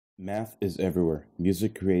Math is everywhere.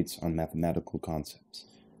 Music creates on mathematical concepts.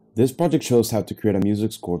 This project shows how to create a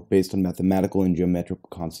music score based on mathematical and geometrical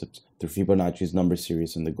concepts through Fibonacci's number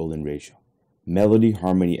series and the golden ratio. Melody,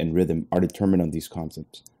 harmony, and rhythm are determined on these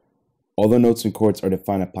concepts. All the notes and chords are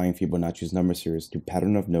defined applying Fibonacci's number series to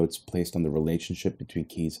pattern of notes placed on the relationship between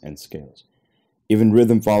keys and scales. Even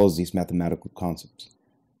rhythm follows these mathematical concepts.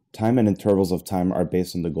 Time and intervals of time are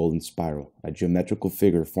based on the golden spiral, a geometrical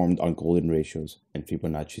figure formed on golden ratios and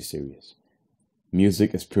Fibonacci series.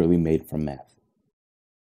 Music is purely made from math.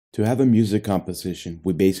 To have a music composition,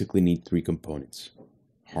 we basically need three components: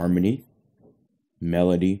 harmony,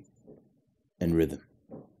 melody, and rhythm.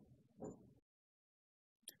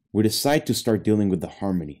 We decide to start dealing with the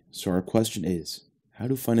harmony, so our question is, how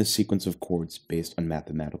to find a sequence of chords based on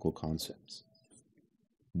mathematical concepts?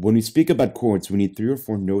 When we speak about chords, we need 3 or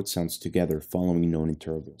 4 note sounds together following known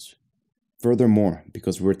intervals. Furthermore,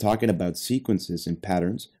 because we're talking about sequences and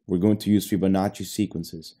patterns, we're going to use Fibonacci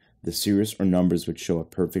sequences, the series or numbers which show a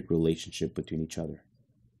perfect relationship between each other.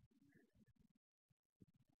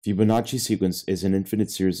 Fibonacci sequence is an infinite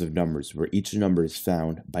series of numbers where each number is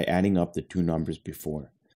found by adding up the 2 numbers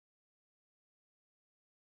before.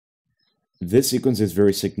 This sequence is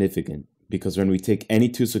very significant because when we take any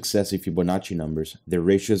 2 successive Fibonacci numbers, their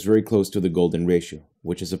ratio is very close to the golden ratio,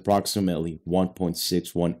 which is approximately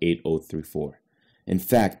 1.618034. In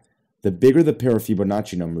fact, the bigger the pair of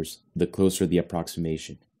Fibonacci numbers, the closer the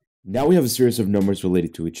approximation. Now we have a series of numbers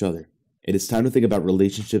related to each other. It is time to think about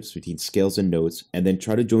relationships between scales and notes, and then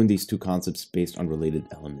try to join these 2 concepts based on related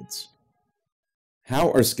elements.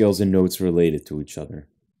 How are scales and notes related to each other?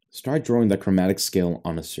 Start drawing the chromatic scale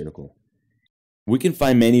on a circle. We can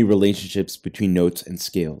find many relationships between notes and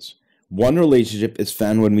scales. One relationship is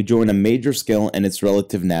found when we join a major scale and its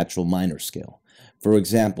relative natural minor scale. For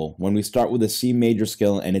example, when we start with a C major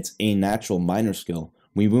scale and its A natural minor scale,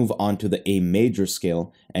 we move on to the A major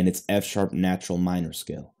scale and its F sharp natural minor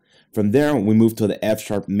scale. From there, we move to the F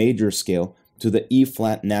sharp major scale to the E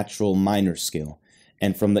flat natural minor scale.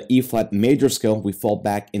 And from the E flat major scale, we fall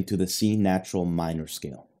back into the C natural minor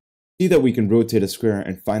scale. See that we can rotate a square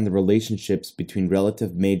and find the relationships between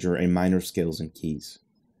relative major and minor scales and keys.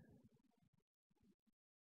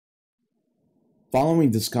 Following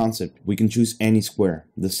this concept, we can choose any square.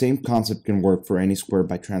 The same concept can work for any square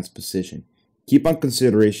by transposition. Keep on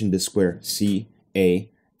consideration this square C, A,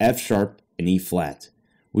 F sharp, and E flat.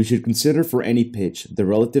 We should consider for any pitch the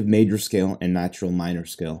relative major scale and natural minor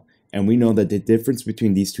scale, and we know that the difference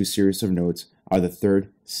between these 2 series of notes are the 3rd,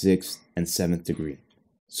 6th, and 7th degree.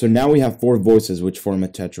 So now we have 4 voices which form a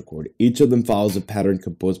tetrachord. Each of them follows a pattern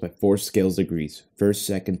composed by 4 scales degrees, 1st,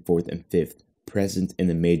 2nd, 4th, and 5th, present in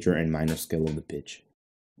the major and minor scale of the pitch.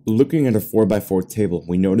 Looking at a 4x4 table,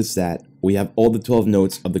 we notice that we have all the 12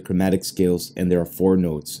 notes of the chromatic scales and there are 4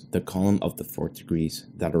 notes, the column of the 4th degrees,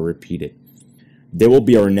 that are repeated. They will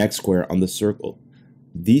be our next square on the circle.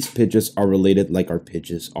 These pitches are related like our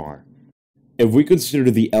pitches are. If we consider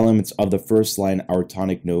the elements of the first line our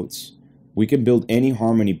tonic notes, we can build any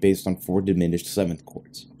harmony based on 4 diminished 7th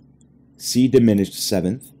chords: C diminished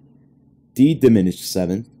 7th, D diminished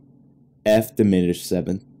 7th, F diminished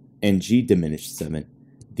 7th, and G diminished 7th.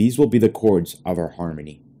 These will be the chords of our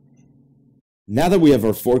harmony. Now that we have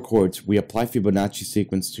our 4 chords, we apply Fibonacci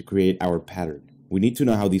sequence to create our pattern. We need to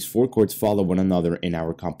know how these 4 chords follow one another in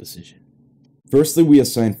our composition. Firstly, we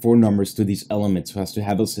assign 4 numbers to these elements so as to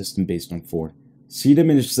have a system based on 4. C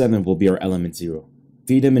diminished 7 will be our element 0.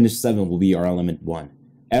 D diminished 7 will be our element 1,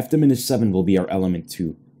 F diminished 7 will be our element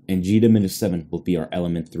 2, and G diminished 7 will be our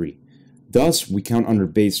element 3. Thus, we count under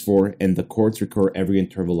base 4 and the chords recur every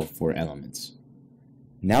interval of 4 elements.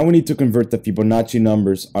 Now we need to convert the Fibonacci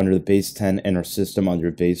numbers under the base 10 and our system under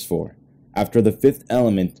base 4. After the 5th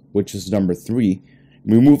element, which is number 3,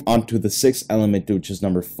 we move on to the 6th element, which is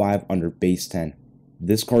number 5 under base 10.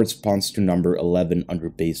 This corresponds to number 11 under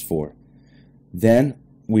base 4. Then,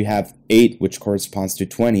 we have 8, which corresponds to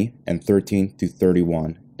 20, and 13 to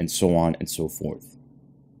 31, and so on and so forth.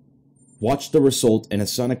 Watch the result and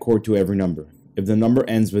assign a chord to every number. If the number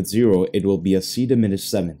ends with 0, it will be a C diminished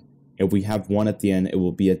 7. If we have 1 at the end, it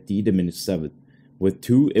will be a D diminished 7. With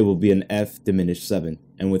 2, it will be an F diminished 7.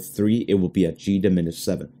 And with 3, it will be a G diminished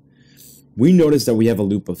 7. We notice that we have a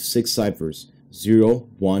loop of 6 ciphers, 0,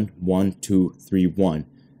 1, 1, 2, 3, 1,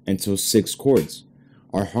 and so 6 chords.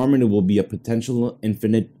 Our harmony will be a potential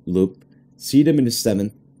infinite loop: C diminished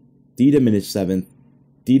 7th, D diminished 7th,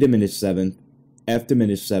 D diminished 7th, F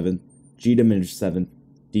diminished 7th, G diminished 7th,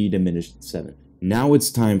 D diminished 7th. Now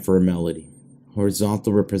it's time for a melody,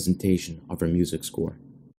 horizontal representation of our music score.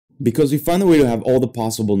 Because we found a way to have all the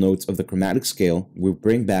possible notes of the chromatic scale, we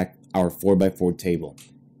bring back our 4x4 table.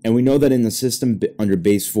 And we know that in the system under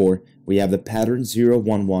base 4, we have the pattern 0,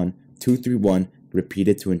 1, 1, 2, 3, 1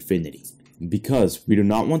 repeated to infinity. Because we do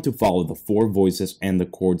not want to follow the 4 voices and the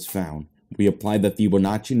chords found, we apply the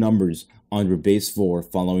Fibonacci numbers under base 4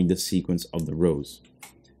 following the sequence of the rows.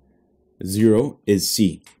 0 is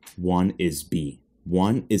C, 1 is B,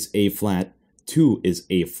 1 is A flat, 2 is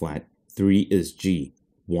A flat, 3 is G,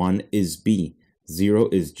 1 is B, 0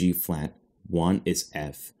 is G flat, 1 is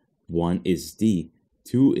F, 1 is D,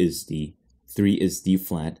 2 is D, 3 is D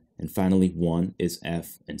flat, and finally 1 is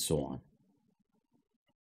F, and so on.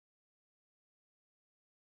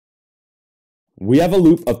 We have a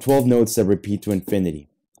loop of 12 notes that repeat to infinity.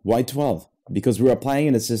 Why 12? Because we're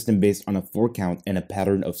applying a system based on a 4 count and a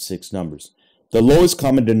pattern of 6 numbers. The lowest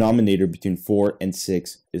common denominator between 4 and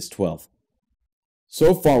 6 is 12.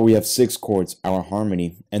 So far we have 6 chords, our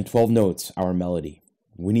harmony, and 12 notes, our melody.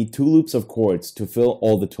 We need 2 loops of chords to fill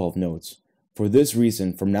all the 12 notes. For this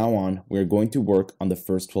reason, from now on, we are going to work on the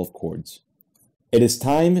first 12 chords. It is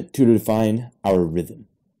time to define our rhythm.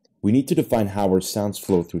 We need to define how our sounds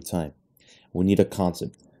flow through time. We need a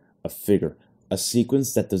concept, a figure, a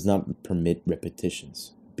sequence that does not permit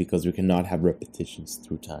repetitions, because we cannot have repetitions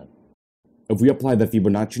through time. If we apply the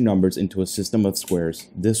Fibonacci numbers into a system of squares,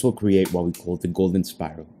 this will create what we call the golden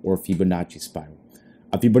spiral, or Fibonacci spiral.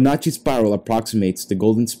 A Fibonacci spiral approximates the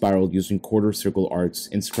golden spiral using quarter circle arcs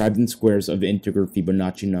inscribed in squares of integer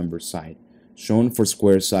Fibonacci number side, shown for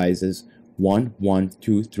square sizes 1, 1,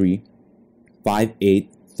 2, 3, 5,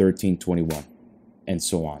 8, 13, 21, and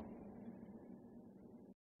so on.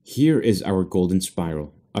 Here is our golden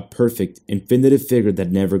spiral, a perfect, infinitive figure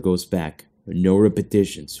that never goes back. No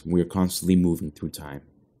repetitions, we are constantly moving through time.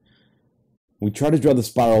 We try to draw the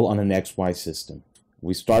spiral on an XY system.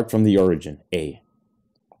 We start from the origin, A.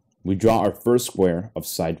 We draw our first square of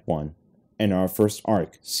side 1, and our first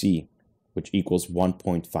arc, C, which equals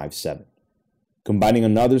 1.57. Combining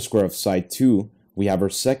another square of side 2, we have our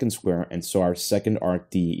second square, and so our second arc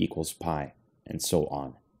D equals pi, and so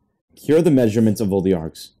on. Here are the measurements of all the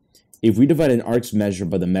arcs. If we divide an arc's measure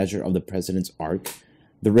by the measure of the precedence arc,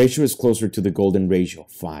 the ratio is closer to the golden ratio,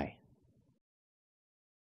 phi.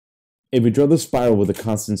 If we draw the spiral with a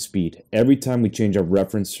constant speed, every time we change our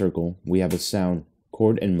reference circle, we have a sound,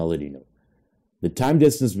 chord, and melody note. The time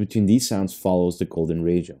distance between these sounds follows the golden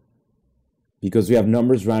ratio. Because we have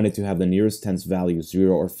numbers rounded to have the nearest tens value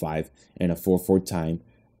 0 or 5 and a 4/4 time,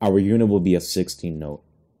 our unit will be a 16 note.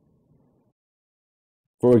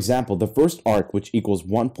 For example, the first arc, which equals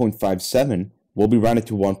 1.57, will be rounded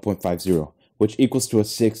to 1.50, which equals to a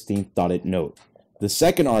 16th dotted note. The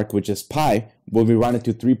second arc, which is pi, will be rounded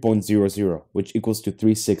to 3.00, which equals to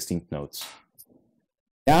 3/16 notes.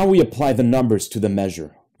 Now we apply the numbers to the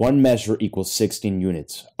measure. One measure equals 16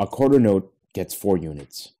 units. A quarter note gets 4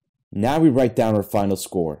 units. Now we write down our final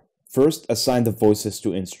score. First, assign the voices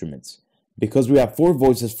to instruments. Because we have 4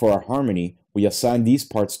 voices for our harmony, we assign these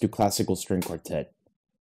parts to classical string quartet.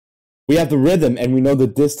 We have the rhythm and we know the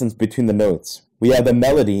distance between the notes. We have the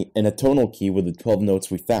melody in a tonal key with the 12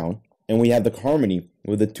 notes we found, and we have the harmony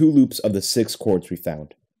with the 2 loops of the 6 chords we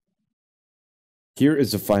found. Here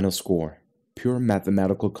is the final score. Pure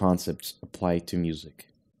mathematical concepts applied to music.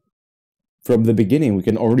 From the beginning, we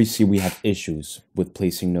can already see we have issues with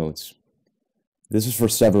placing notes. This is for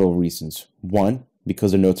several reasons. 1,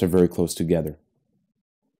 because the notes are very close together.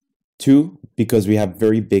 2, because we have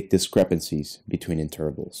very big discrepancies between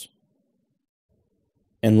intervals.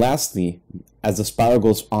 And lastly, as the spiral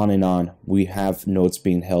goes on and on, we have notes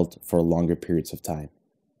being held for longer periods of time.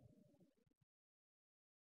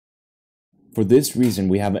 For this reason,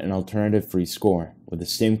 we have an alternative free score with the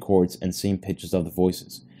same chords and same pitches of the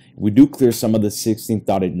voices. We do clear some of the 16th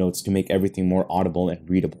dotted notes to make everything more audible and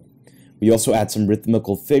readable. We also add some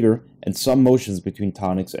rhythmical figure and some motions between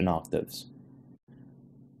tonics and octaves.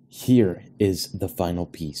 Here is the final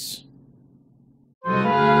piece.